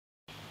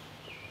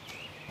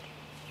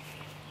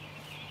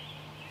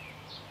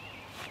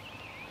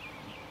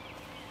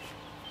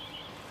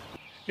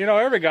You know,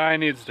 every guy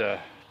needs to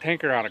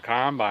tinker on a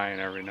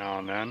combine every now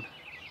and then.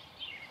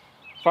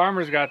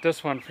 Farmer's got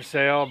this one for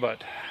sale,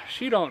 but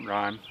she don't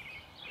run.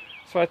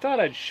 So I thought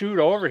I'd shoot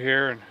over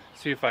here and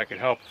see if I could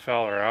help a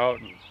feller out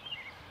and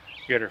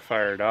get her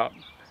fired up.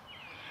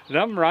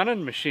 Them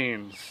running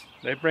machines,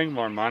 they bring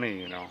more money,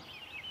 you know.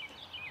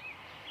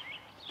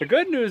 The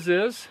good news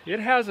is, it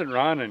hasn't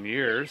run in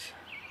years.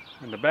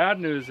 And the bad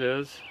news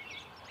is,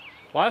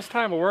 last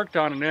time I worked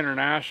on an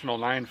International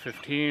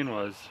 915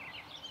 was,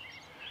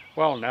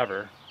 well,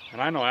 never.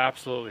 And I know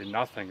absolutely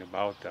nothing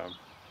about them.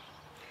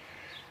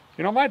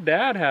 You know, my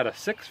dad had a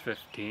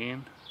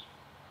 615.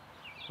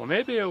 Well,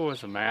 maybe it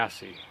was a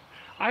Massey.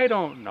 I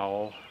don't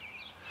know.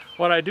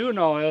 What I do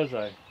know is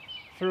I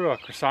threw a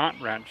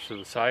croissant wrench to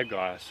the side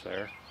glass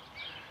there.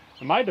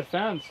 In my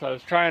defense, I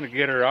was trying to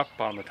get her up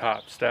on the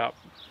top step.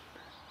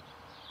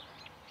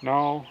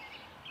 No,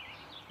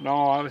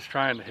 I was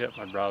trying to hit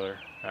my brother,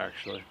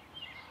 actually.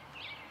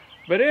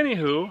 But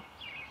anywho,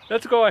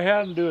 let's go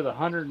ahead and do the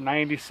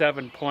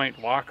 197 point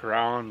walk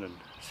around and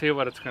see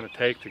what it's going to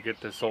take to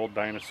get this old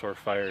dinosaur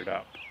fired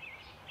up.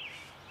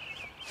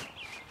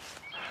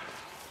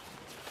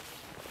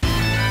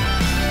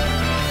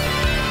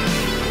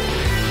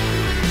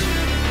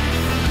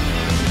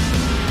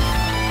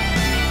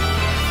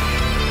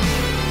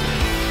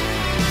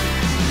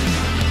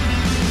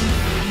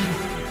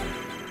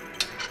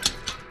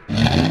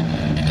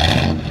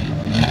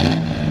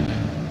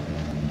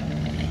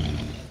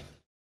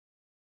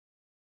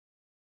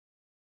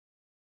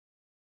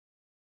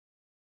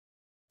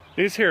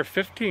 These here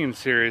 15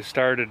 series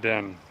started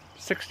in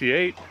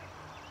 68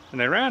 and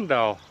they ran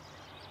till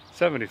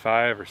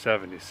 75 or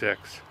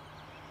 76.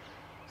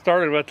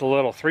 Started with the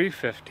little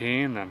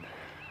 315, then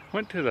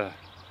went to the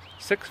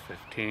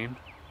 615,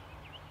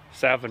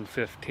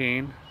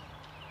 715.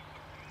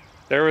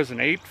 There was an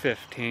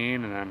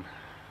 815, and then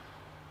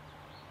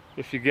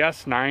if you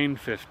guessed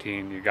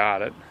 915, you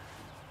got it.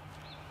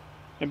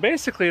 And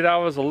basically that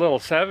was a little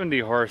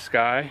 70 horse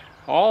guy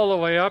all the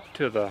way up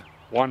to the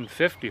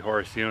 150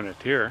 horse unit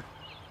here.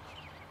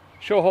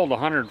 She'll hold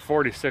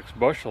 146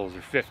 bushels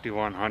or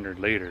 5,100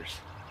 liters.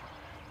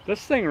 This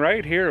thing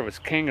right here was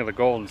king of the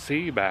Golden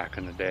Sea back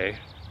in the day.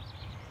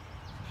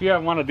 If you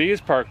have one of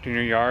these parked in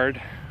your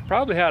yard,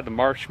 probably had the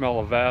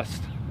marshmallow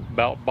vest,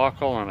 belt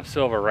buckle, and a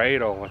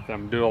Silverado with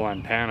them dual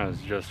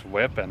antennas just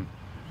whipping.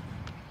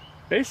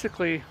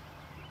 Basically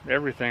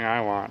everything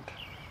I want.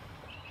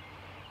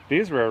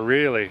 These were a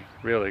really,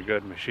 really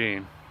good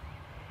machine.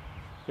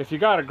 If you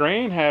got a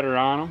grain header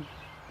on them,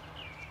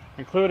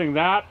 including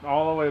that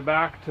all the way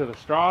back to the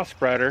straw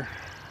spreader,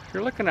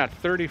 you're looking at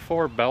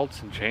 34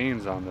 belts and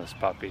chains on this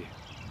puppy.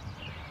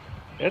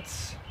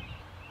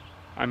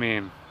 I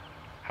mean,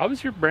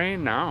 how's your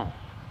brain now?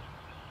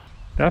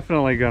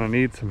 Definitely gonna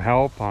need some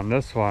help on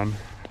this one.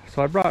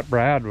 So I brought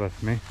Brad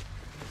with me.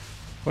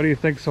 What do you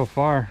think so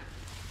far?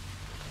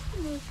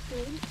 Looks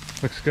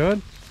good. Looks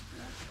good?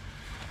 Yeah.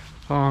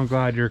 Oh, I'm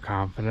glad you're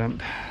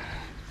confident.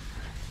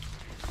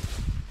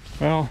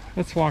 Well,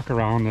 let's walk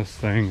around this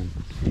thing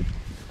and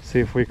see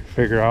if we can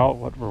figure out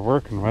what we're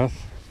working with.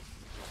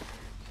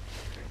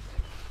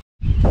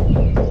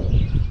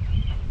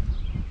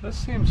 This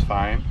seems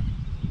fine.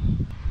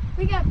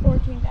 We got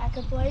 14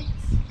 backup lights.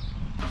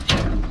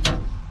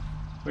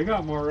 We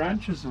got more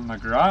wrenches in the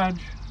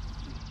garage.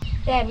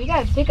 Dad, we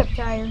got a pickup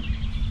tire.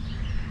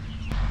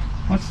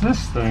 What's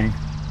this thing?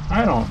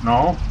 I don't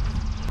know.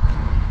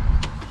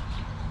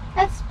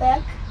 That's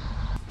spec.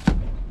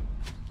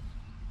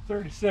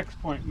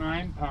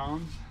 36.9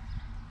 pounds.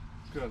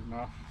 Good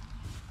enough.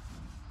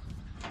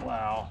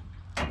 Wow.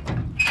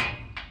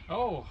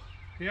 Oh,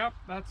 yep,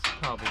 that's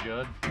probably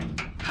good.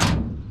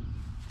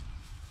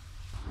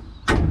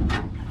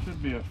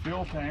 Should be a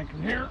fuel tank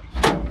in here.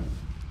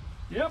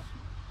 Yep.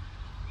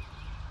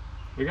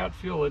 We got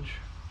fuelage.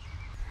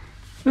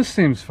 This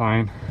seems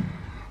fine.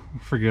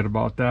 Forget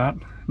about that.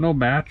 No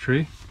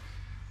battery.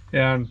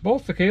 And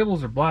both the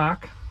cables are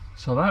black,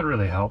 so that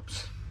really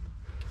helps.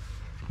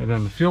 And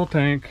then the fuel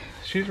tank,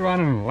 she's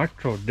running an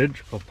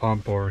electro-digital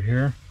pump over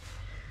here.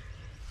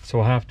 So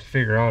we'll have to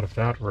figure out if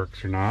that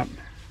works or not.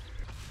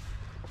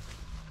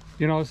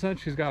 You know,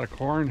 since she's got a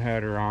corn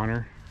header on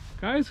her,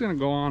 guy's gonna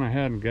go on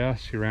ahead and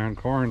guess she ran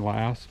corn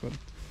last, but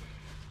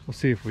we'll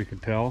see if we can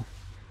tell.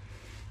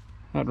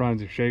 That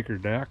runs your shaker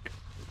deck.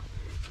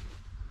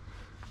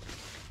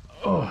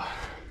 Oh,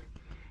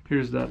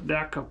 here's that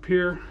deck up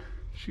here.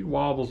 She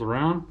wobbles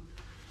around.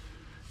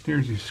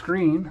 Here's your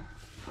screen.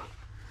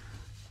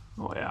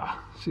 Oh yeah,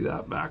 see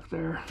that back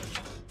there?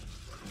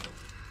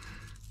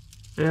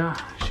 Yeah,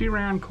 she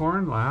ran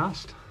corn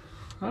last.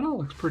 That all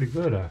looks pretty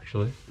good,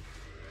 actually.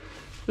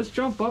 Let's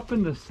jump up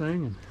in this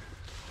thing and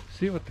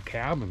see what the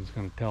cabin's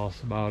gonna tell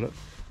us about it.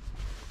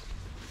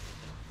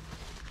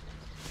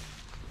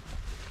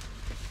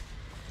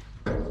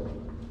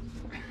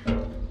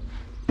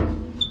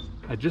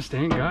 I just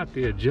ain't got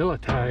the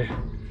agility I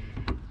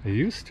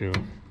used to.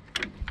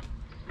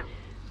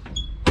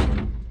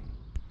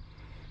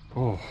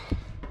 Oh,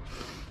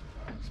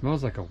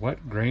 smells like a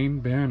wet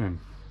grain bin and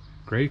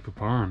Grey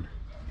Poupon.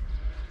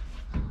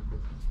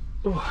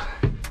 Oh,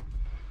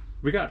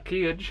 we got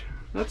keyage.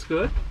 That's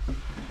good.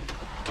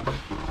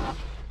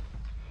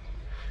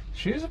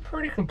 She's a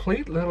pretty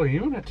complete little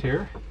unit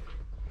here.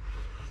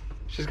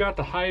 She's got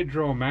the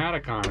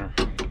Hydro-Matic on her.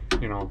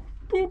 You know,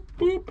 boop,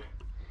 boop.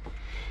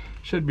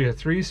 Should be a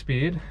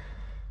 3-speed.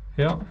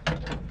 Yep.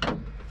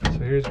 So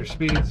here's your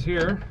speeds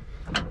here.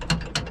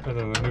 For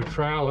the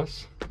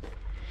neutralis.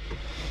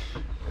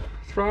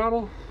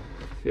 Throttle.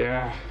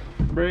 Yeah.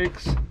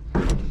 Brakes.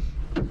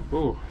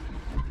 Ooh.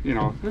 You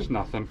know, there's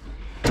nothing.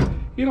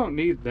 You don't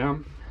need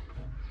them.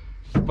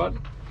 But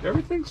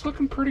everything's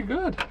looking pretty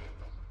good.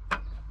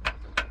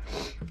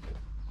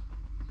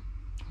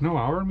 No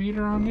hour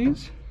meter on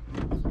these?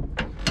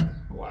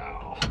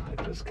 Wow,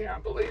 I just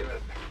can't believe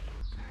it.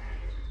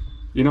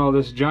 You know,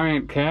 this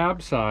giant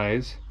cab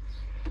size,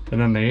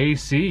 and then the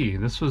AC,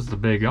 this was the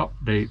big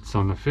updates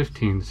on the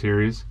 15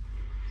 series.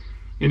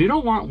 And you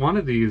don't want one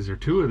of these or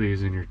two of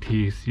these in your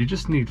teeth. You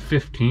just need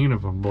 15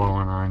 of them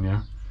blowing on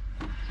you.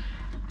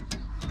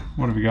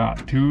 What have we got?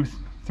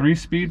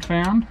 3-speed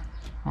fan?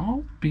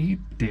 I'll be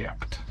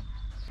dipped.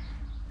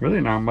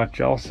 Really not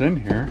much else in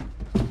here.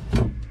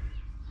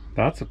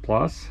 That's a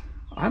plus.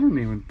 I don't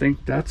even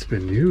think that's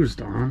been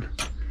used on.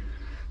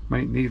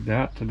 Might need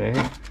that today.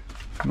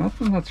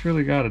 Nothing that's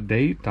really got a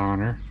date on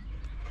her.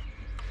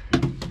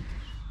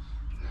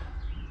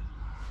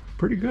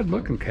 Pretty good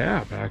looking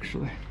cab,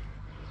 actually.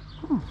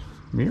 Oh,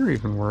 mirror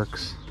even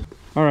works.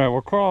 All right,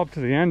 we'll crawl up to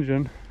the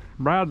engine.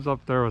 Brad's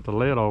up there with the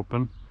lid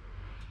open.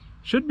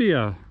 Should be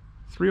a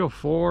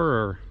 304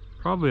 or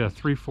probably a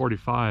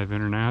 345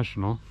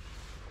 International.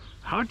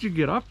 How'd you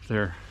get up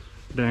there,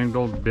 danged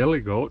old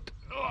billy goat?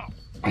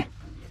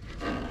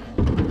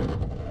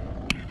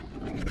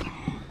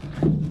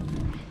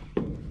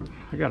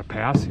 I gotta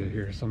pass you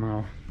here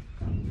somehow.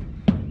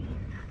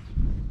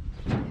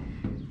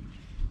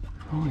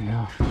 Oh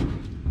yeah.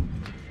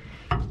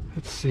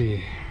 Let's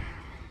see.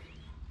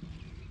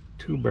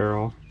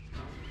 2-barrel.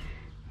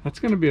 That's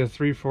gonna be a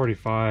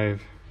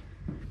 345,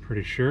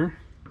 pretty sure.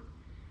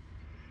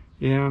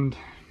 And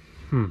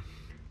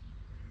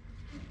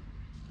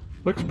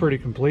looks pretty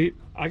complete.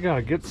 I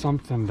gotta get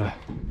something to...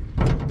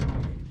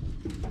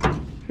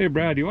 Hey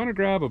Brad, you want to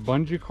grab a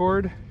bungee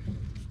cord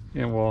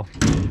and we'll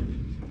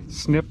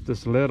snip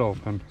this lid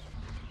open.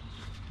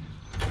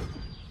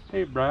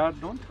 Hey Brad,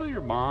 don't tell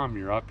your mom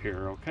you're up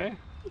here, okay?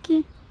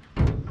 Okay.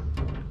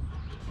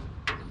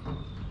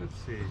 Let's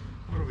see,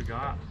 what do we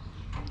got?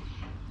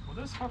 Will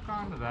this hook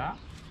onto that?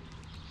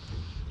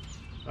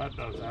 That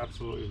does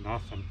absolutely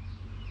nothing.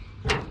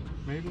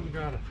 Maybe we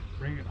gotta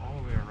bring it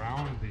all the way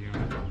around the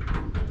unit.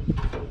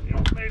 You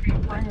know, maybe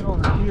bring it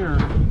over here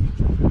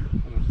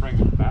and then bring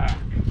it back.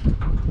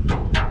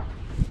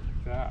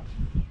 Like that.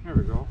 There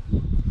we go.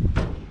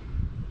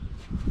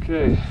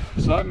 Okay,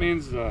 so that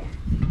means the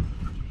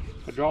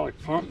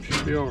hydraulic pump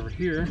should be over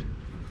here.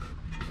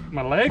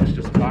 My legs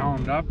just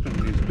bound up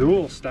in these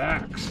dual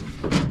stacks.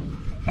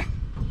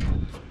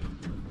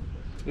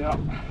 Yep.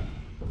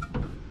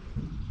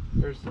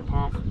 There's the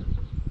pump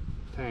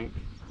tank.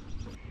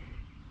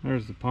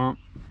 There's the pump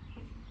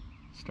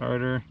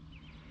starter,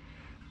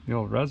 the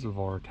old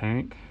reservoir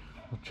tank.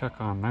 We'll check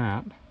on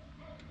that.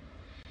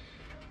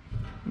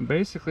 And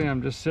basically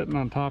I'm just sitting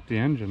on top of the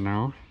engine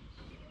now.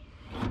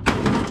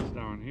 It's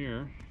down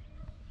here.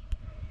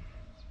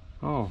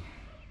 Oh,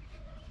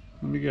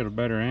 let me get a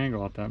better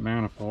angle at that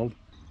manifold.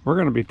 We're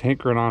going to be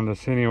tinkering on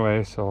this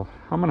anyway, so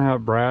I'm going to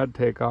have Brad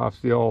take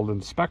off the old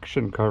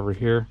inspection cover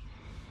here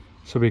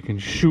so we can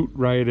shoot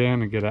right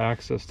in and get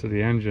access to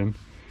the engine.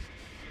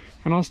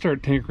 And I'll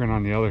start tinkering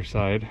on the other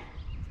side.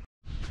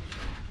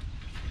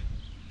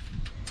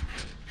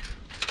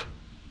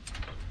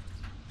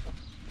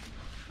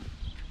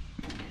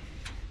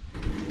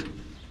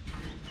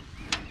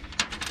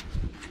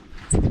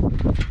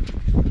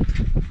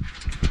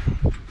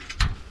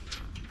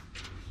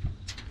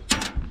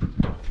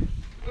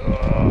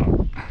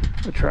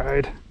 I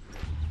tried.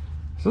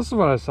 So this is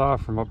what I saw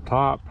from up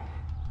top.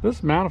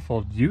 This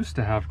manifold used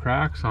to have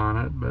cracks on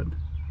it, but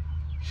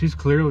she's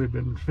clearly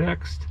been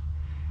fixed.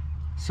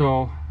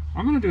 So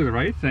I'm gonna do the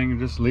right thing and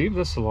just leave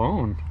this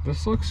alone.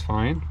 This looks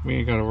fine. We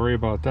ain't gotta worry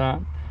about that.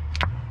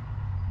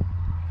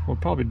 We'll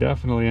probably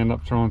definitely end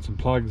up throwing some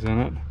plugs in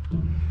it.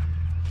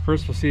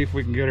 First we'll see if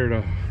we can get her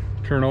to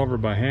turn over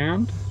by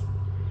hand.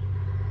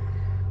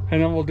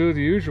 And then we'll do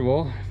the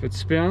usual. If it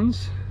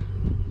spins,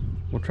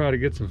 we'll try to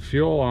get some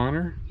fuel on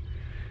her.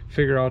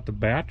 Figure out the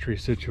battery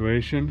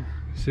situation.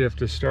 See if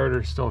the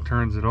starter still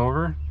turns it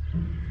over.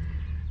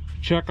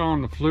 Check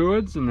on the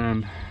fluids and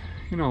then,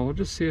 you know, we'll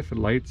just see if it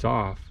lights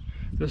off.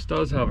 This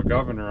does have a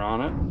governor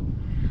on it.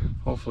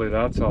 Hopefully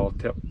that's all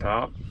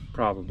tip-top.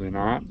 Probably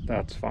not.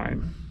 That's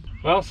fine.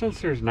 Well,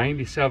 since there's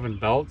 97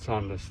 belts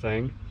on this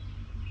thing,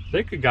 I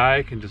think a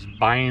guy can just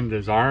bind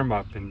his arm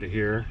up into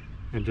here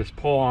and just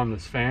pull on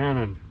this fan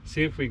and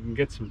see if we can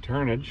get some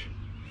turnage.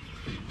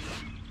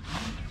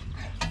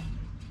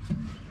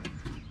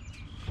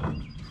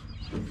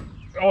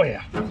 Oh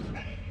yeah,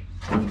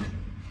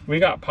 we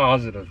got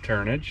positive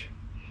turnage,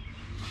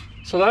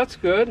 so that's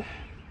good.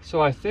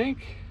 So I think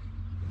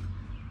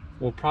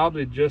we'll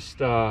probably just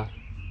throw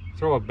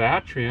a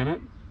battery in it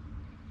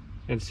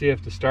and see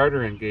if the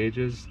starter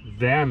engages.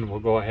 Then we'll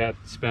go ahead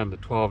and spend the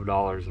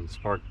 $12 in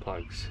spark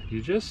plugs.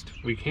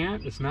 We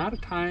can't, it's not a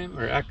time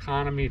or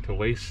economy to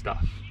waste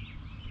stuff.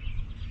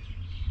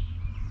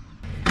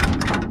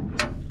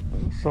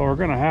 So we're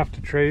gonna have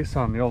to trace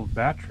on the old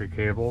battery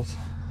cables.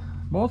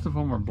 Both of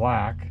them are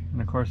black,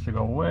 and of course they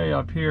go way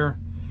up here.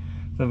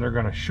 Then they're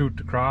gonna shoot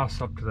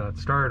across up to that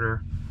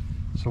starter.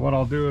 So what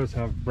I'll do is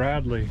have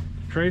Bradley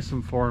trace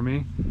them for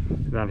me,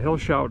 and then he'll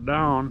shout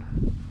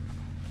down.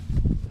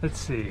 Let's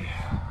see,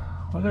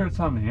 whether it's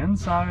on the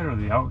inside or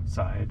the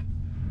outside,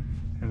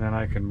 and then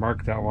I can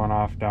mark that one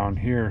off down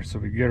here so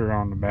we get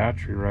around the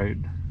battery right.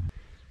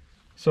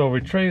 So we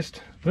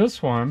traced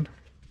this one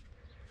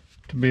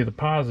to be the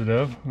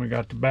positive. We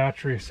got the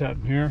battery set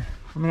in here.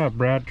 I'm gonna have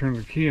Brad turn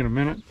the key in a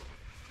minute,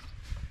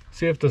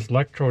 see if this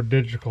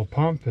electro-digital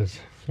pump is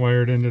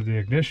wired into the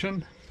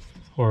ignition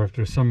or if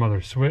there's some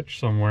other switch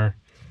somewhere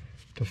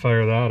to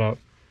fire that up.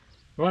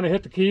 You want to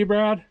hit the key,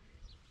 Brad?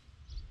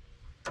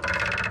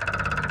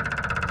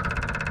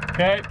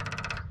 Okay,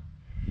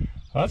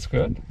 that's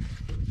good.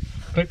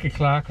 Clicky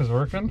clack is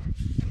working.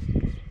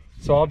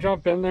 So I'll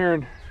jump in there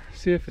and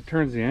see if it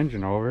turns the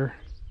engine over.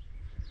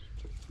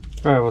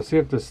 All right, we'll see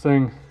if this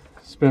thing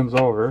spins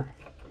over.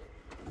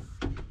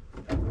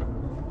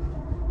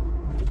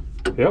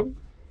 Yep.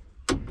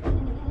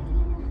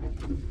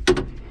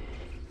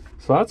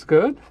 So that's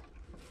good.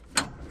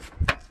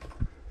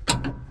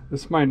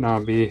 This might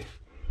not be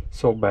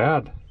so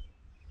bad.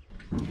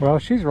 Well,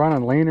 she's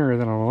running leaner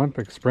than an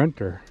Olympic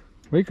sprinter.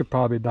 We could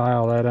probably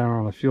dial that down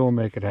on the fuel,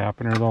 make it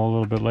happen, or though a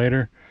little bit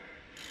later.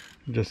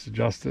 Just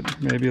adjust it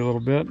maybe a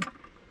little bit.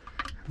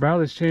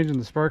 Bradley's changing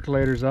the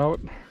sparkulators out.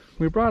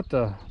 We brought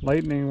the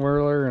lightning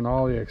whirler and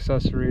all the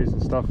accessories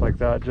and stuff like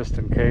that just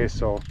in case.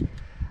 So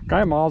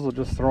Guy Malls will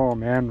just throw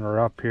them in or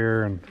up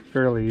here and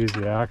fairly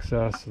easy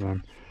access. And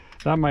then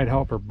that might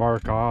help her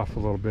bark off a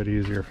little bit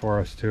easier for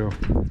us too.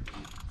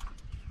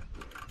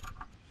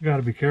 You got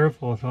to be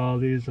careful with all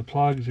these. The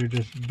plugs are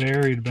just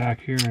buried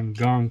back here in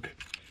gunk.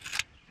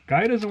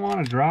 Guy doesn't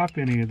want to drop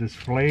any of this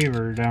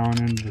flavor down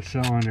into the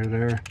cylinder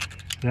there.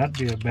 That'd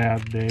be a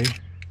bad day.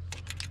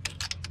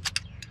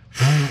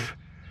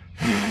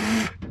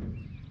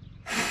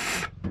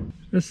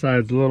 This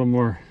side's a little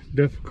more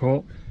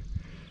difficult.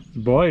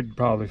 Boyd'd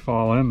probably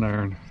fall in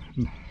there and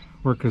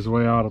work his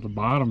way out of the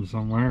bottom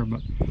somewhere,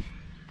 but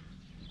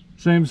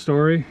same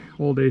story,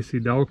 old AC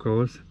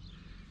Delcos.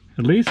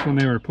 At least when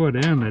they were put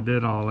in, they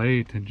did all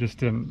 8 and just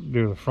didn't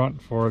do the front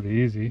 4 the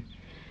easy.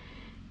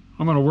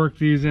 I'm gonna work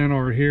these in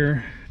over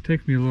here.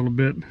 Take me a little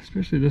bit,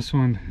 especially this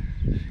one,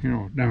 you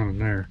know, down in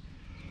there.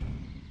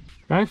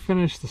 I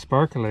finished the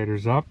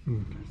sparkulators up,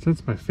 and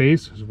since my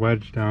face was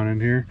wedged down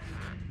in here,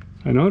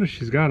 I noticed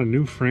she's got a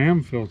new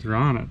Fram filter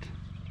on it.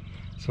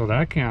 So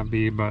that can't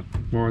be but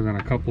more than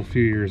a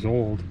few years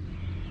old.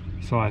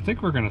 So I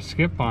think we're gonna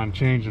skip on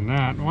changing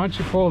that. Why don't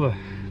you pull the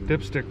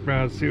dipstick,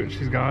 Brad, see what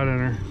she's got in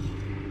her.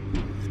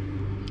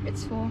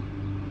 It's full.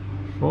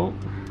 Full?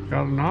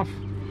 Got enough?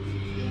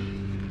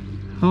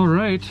 All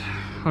right,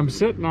 I'm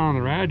sitting on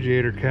the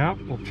radiator cap.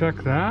 We'll check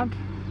that.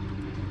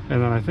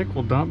 And then I think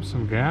we'll dump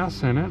some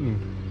gas in it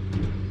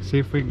and see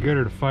if we can get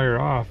her to fire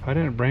off. I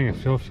didn't bring a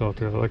fuel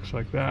filter that looks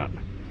like that.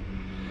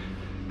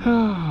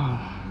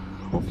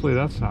 Hopefully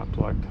that's not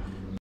plugged.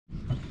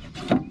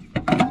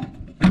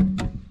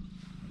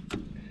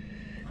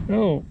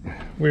 Oh,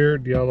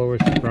 weird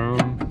yellowish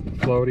brown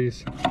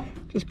floaties.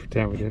 Just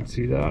pretend we didn't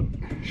see that.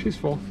 She's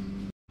full.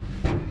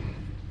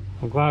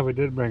 I'm glad we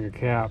did bring a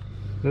cap.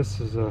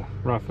 This is the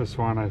roughest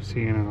one I've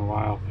seen in a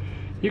while.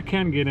 You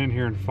can get in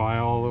here and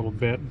file a little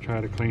bit and try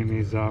to clean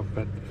these up,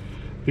 but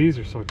these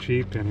are so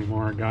cheap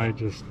anymore. A guy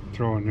just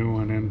throw a new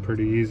one in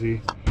pretty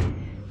easy.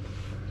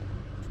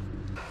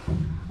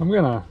 I'm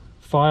gonna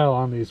file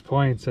on these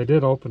points. I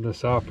did open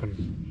this up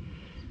and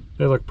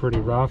they look pretty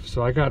rough,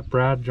 so I got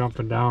Brad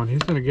jumping down.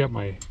 He's gonna get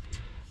my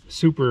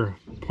Super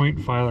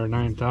Point Filer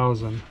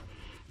 9000.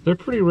 They're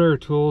pretty rare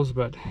tools,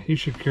 but he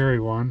should carry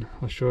one.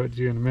 I'll show it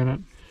to you in a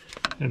minute.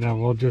 And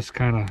then we'll just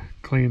kind of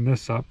clean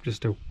this up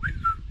just a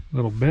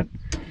little bit.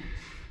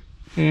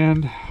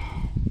 And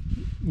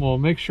we'll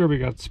make sure we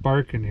got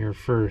spark in here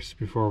first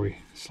before we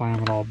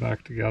slam it all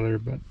back together.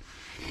 But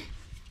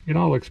it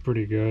all looks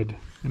pretty good.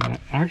 And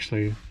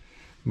actually,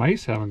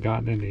 mice haven't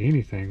gotten into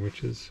anything,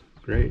 which is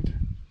great.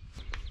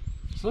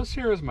 So this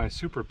here is my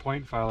Super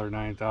Point Filer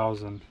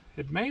 9000.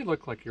 It may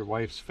look like your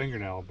wife's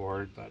fingernail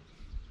board, but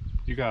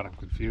you got them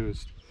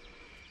confused.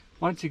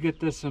 Once you get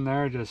this in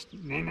there, just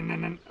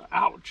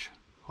ouch,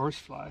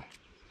 horsefly.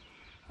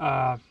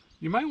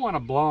 You might want to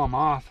blow them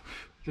off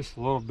just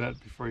a little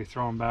bit before you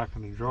throw them back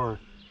in the drawer.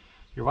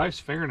 Your wife's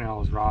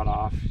fingernails rot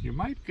off. You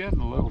might get in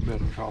a little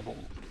bit of trouble.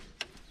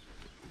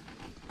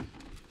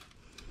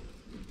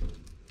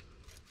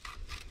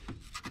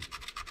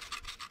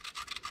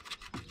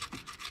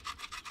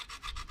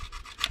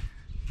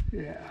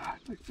 Yeah,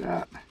 like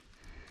that.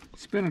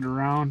 Spin it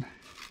around.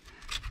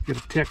 Get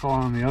a tickle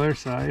on the other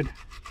side.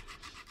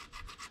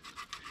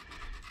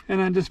 and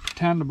then just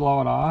pretend to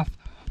blow it off.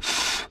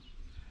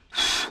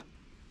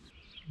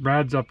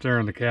 Brad's up there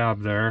in the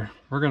cab there.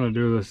 We're gonna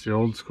do this the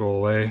old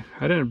school way.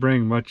 I didn't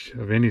bring much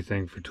of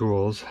anything for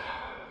tools.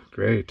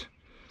 Great.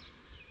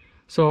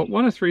 So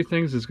one of three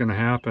things is gonna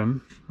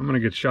happen. I'm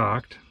gonna get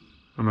shocked.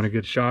 I'm gonna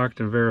get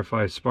shocked and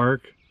verify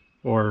spark,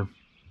 or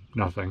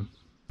nothing.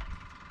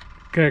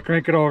 Okay,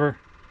 crank it over.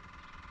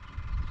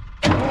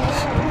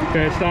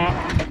 Okay, stop.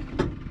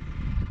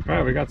 All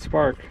right, we got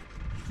spark.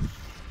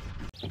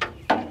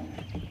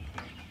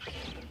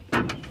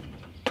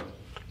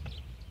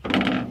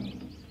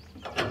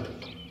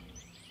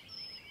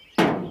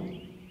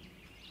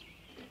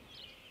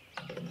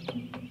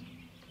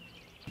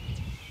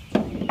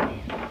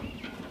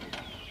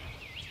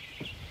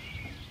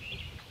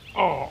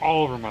 Oh,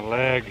 all over my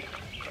leg.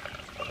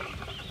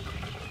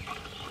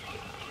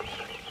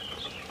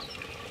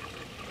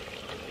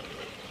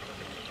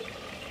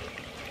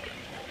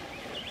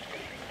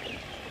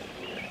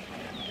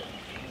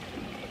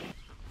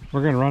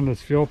 We're gonna run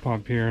this fuel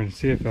pump here and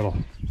see if it'll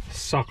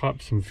suck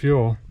up some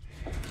fuel.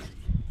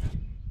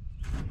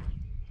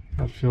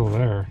 Got fuel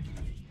there.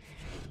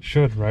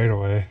 Should right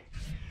away.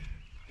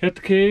 Hit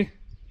the key.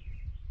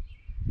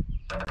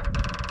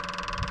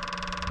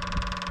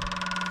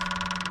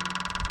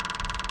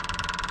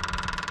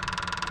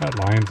 That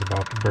line's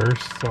about to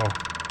burst, so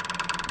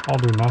I'll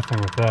do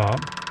nothing with that.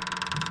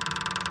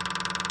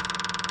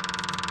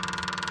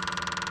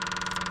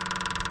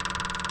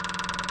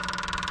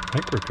 I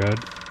think we're good.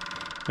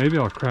 Maybe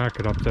I'll crack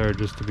it up there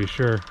just to be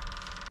sure.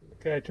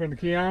 Okay, turn the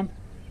key on.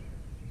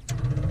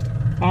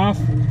 Off.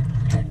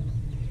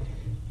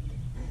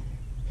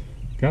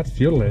 Got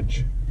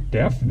fuelage.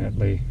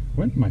 Definitely.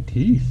 Went in my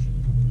teeth.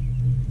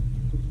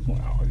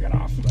 Wow, we got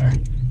off there.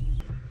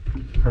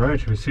 Alright,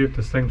 should we see if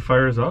this thing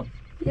fires up?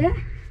 Yeah.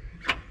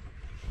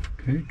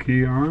 Okay,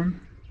 key on.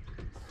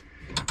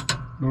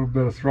 A little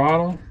bit of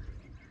throttle.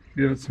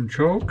 Give it some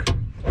choke.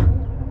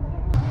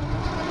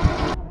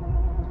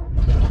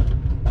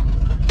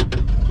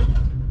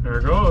 There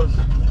it goes.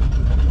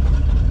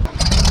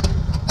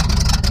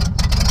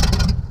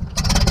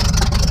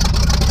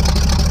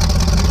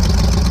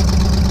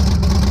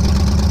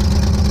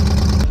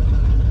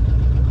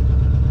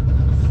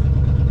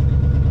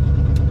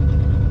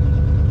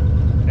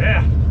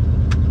 Yeah.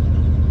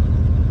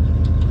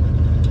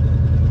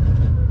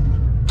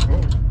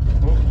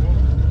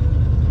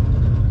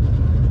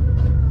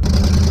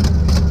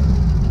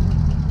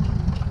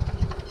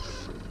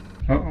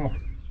 Uh-oh.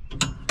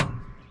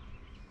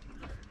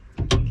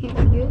 Can't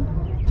be good.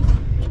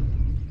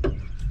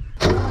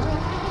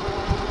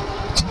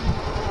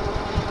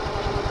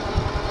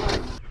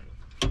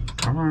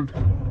 Come on.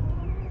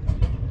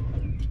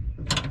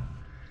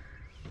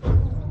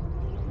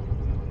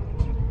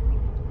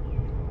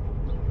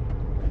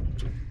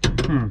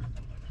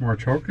 More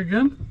choke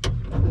again?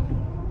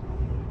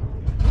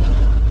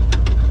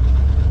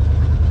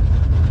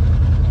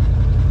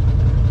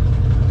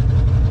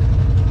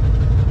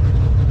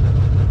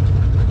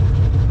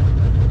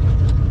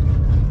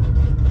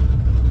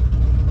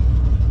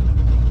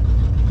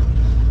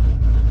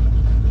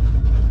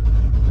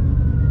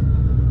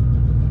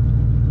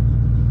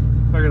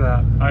 Look at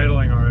that,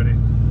 idling already.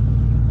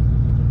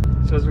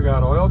 It says we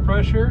got oil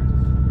pressure.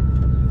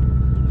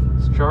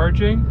 It's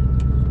charging.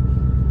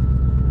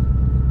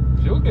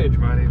 Fuel gauge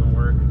might even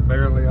work,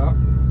 barely up.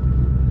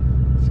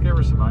 Let's give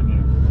her some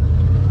onion.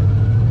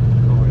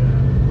 Oh yeah.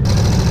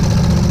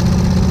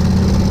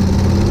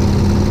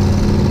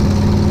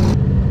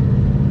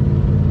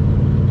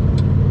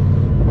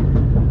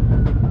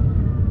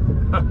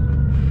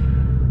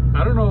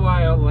 I don't know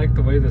why I don't like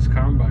the way this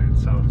combine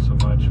sounds so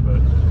much,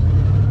 but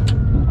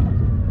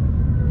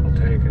I'll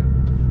take it.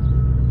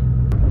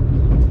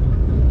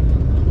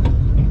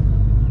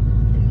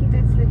 I think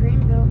that's the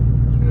Greenville.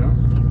 Yeah.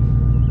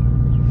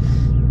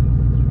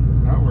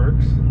 That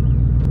works.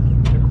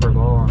 I think we're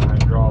low on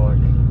hydraulic.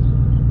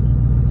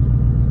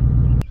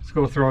 Let's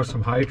go throw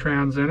some high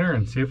trans in her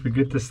and see if we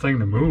get this thing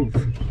to move.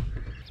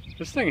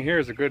 This thing here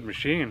is a good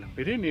machine.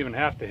 We didn't even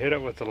have to hit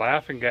it with the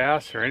laughing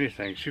gas or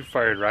anything. She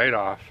fired right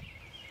off.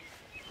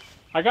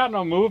 I got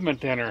no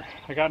movement in her.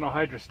 I got no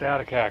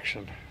hydrostatic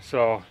action.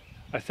 So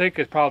I think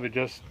it probably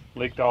just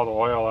leaked all the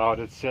oil out.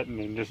 It's sitting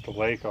in just a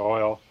lake of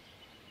oil.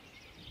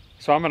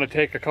 So I'm going to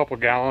take a couple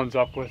gallons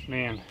up with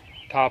me and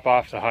top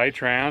off the high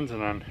trans and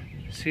then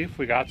see if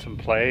we got some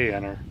play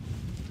in her.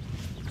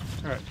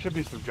 Alright, should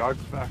be some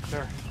jugs back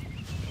there.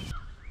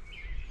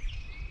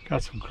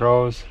 Got some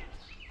crows.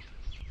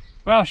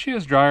 Well, she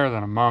is drier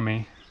than a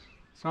mummy.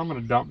 So I'm going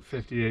to dump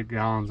 58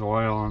 gallons of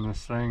oil on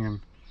this thing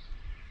and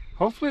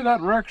hopefully that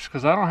works,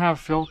 because I don't have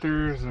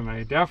filters and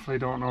I definitely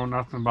don't know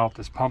nothing about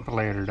this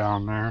pumpulator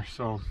down there.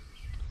 So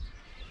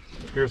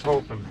here's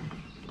hoping.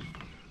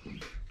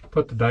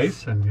 Put the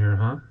dice in here,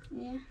 huh?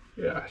 Yeah.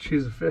 Yeah,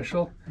 she's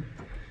official.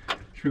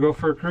 Should we go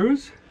for a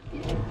cruise?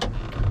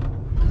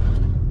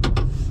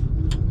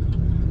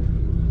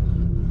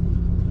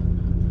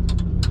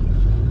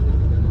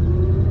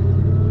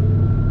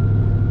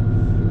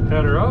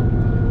 Head her up.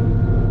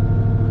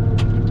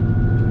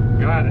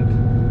 Got it.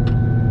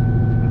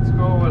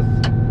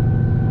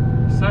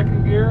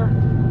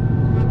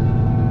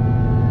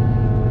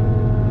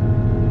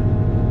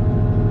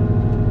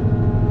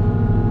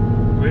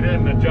 We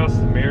didn't adjust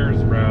the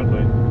mirrors,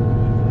 Bradley.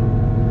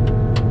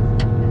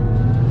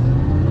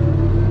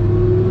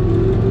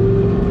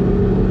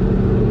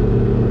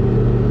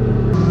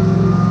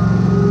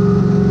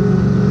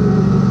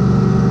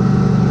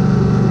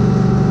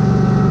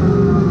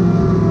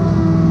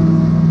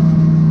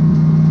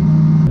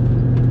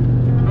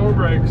 No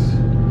brakes.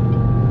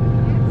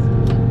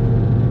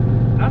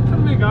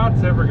 Nothing we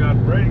got's ever got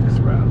brakes,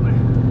 Bradley.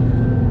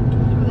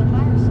 For the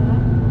fire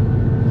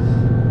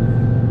side.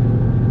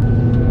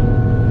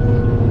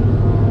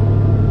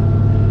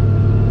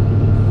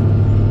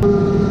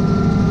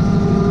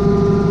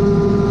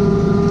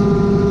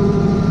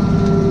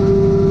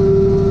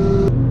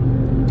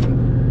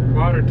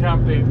 Water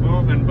temp ain't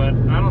moving, but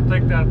I don't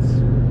think that's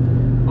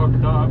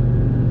hooked up.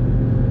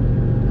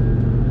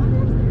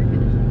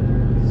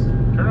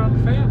 Turn on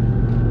the fan.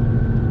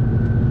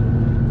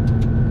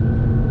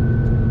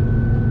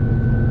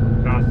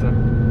 Nothing.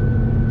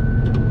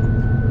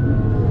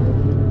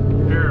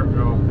 There we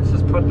go. Let's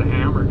just put the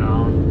hammer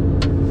down.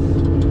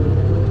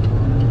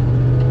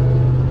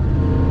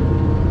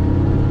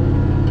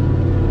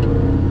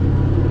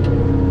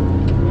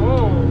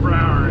 Whoa,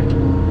 Brownie.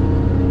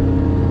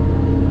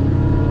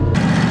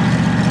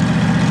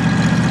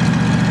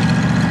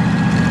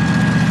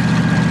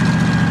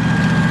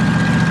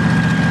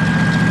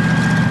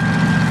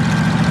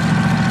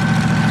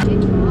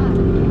 Takes a lot.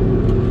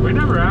 We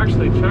never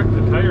actually checked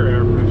the tire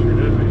air pressure,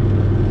 did we?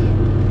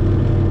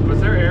 Was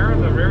there air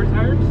in the rear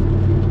tires?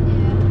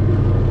 Yeah.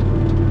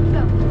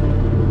 So,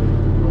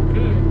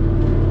 Okay.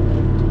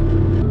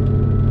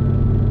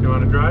 You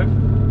want to drive?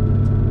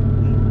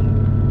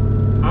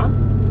 Huh?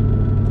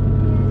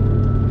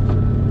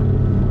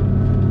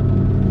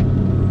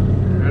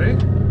 Ready?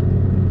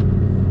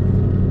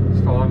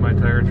 Just follow my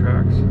tire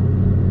tracks.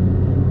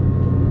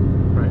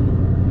 Right.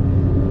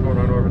 Don't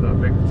run over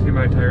that big. See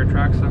my tire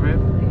tracks I made?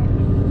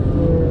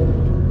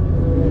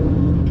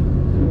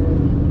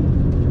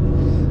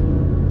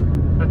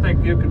 I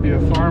think you could be a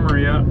farmer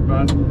yet,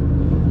 but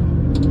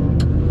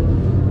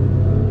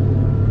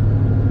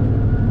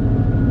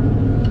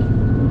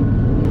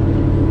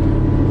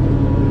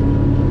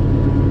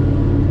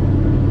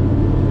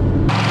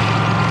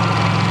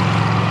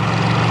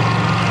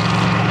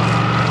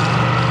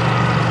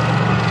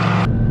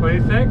what do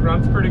you think?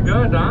 Runs pretty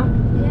good, huh?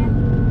 yeah.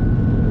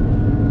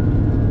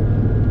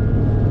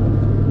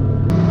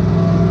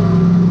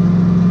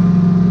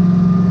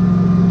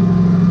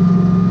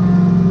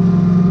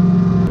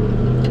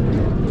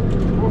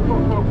 Whoa,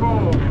 whoa, whoa,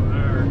 whoa.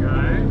 There,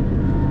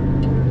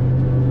 guy.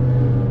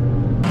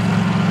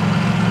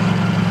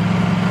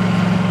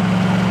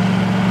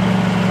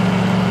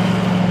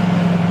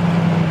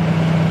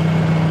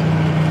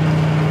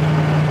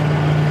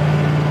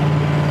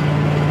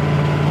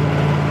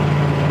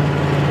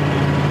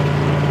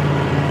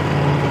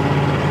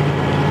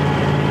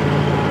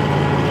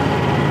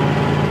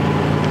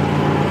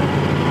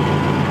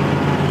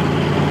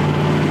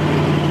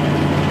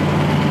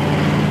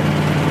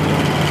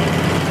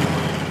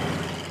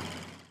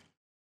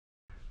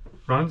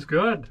 Runs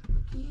good.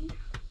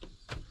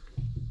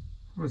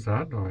 What was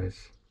that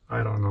noise?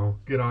 I don't know.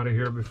 Get out of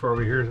here before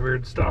we hear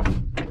weird stuff.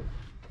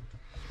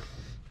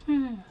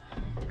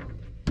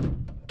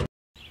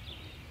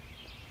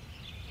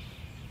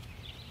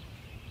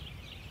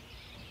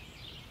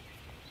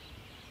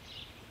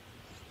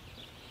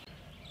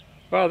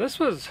 Well, this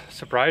was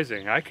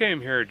surprising. I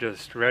came here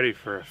just ready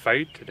for a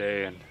fight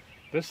today, and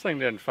this thing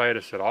didn't fight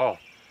us at all.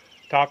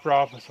 Topped her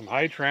off with some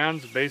high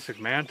trans, basic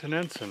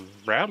maintenance, and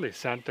Bradley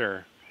sent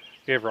her,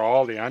 gave her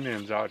all the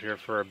onions out here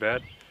for a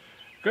bit.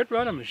 Good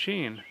running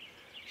machine.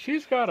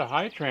 She's got a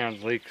high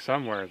trans leak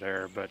somewhere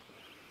there, but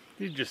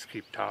you just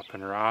keep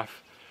topping her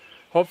off.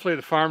 Hopefully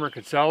the farmer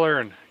could sell her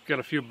and get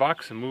a few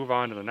bucks and move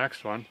on to the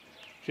next one.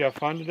 Did you have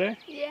fun today?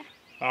 Yeah.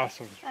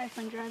 Awesome. I had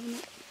fun driving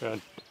it.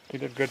 Good. You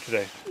did good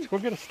today. Let's go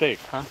get a steak,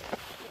 huh?